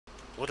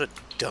What a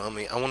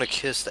dummy. I want to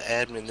kiss the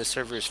admin. This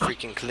server is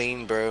freaking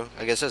clean, bro.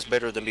 I guess that's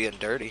better than being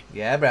dirty.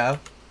 Yeah, bro.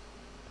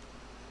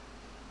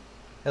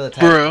 Hella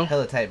tight, Bro.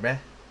 hella tight, bruh.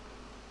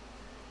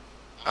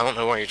 I don't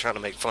know why you're trying to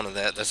make fun of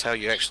that. That's how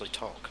you actually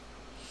talk.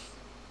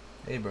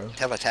 Hey, bro.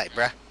 Hella tight,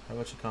 bruh. How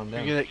about you calm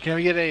down? Can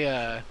we get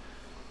a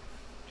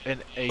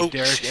Oh,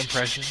 Derek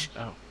impression?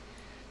 Oh.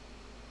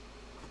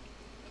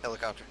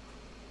 Helicopter.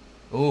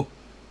 Ooh.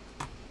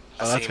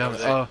 I see That's him over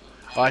coming. there.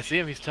 Oh, I see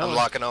him. He's I'm telling.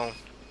 locking on.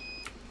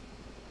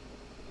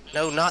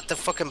 No, not the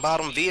fucking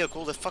bottom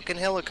vehicle. The fucking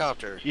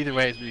helicopter. Either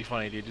way, it's gonna be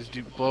funny, dude. Just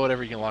blow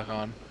whatever you can lock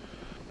on.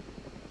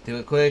 Do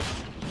it quick.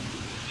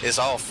 It's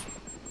off.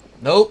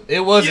 Nope, it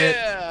wasn't.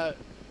 Yeah.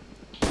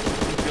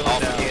 He's going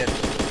Off down. again.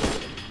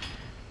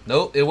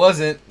 Nope, it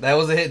wasn't. That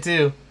was a hit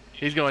too.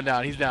 He's going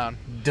down. He's down.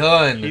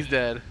 Done. He's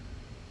dead.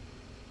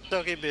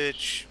 Sucky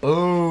bitch.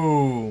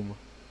 Boom.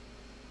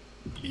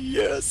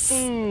 Yes.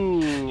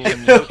 Ooh. Yeah,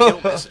 no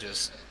kill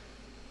messages.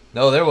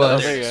 No, there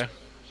was. There you go.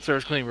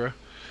 Server's clean, bro.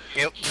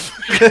 Yep.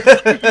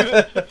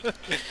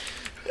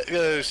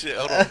 Oh shit,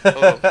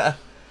 hold on.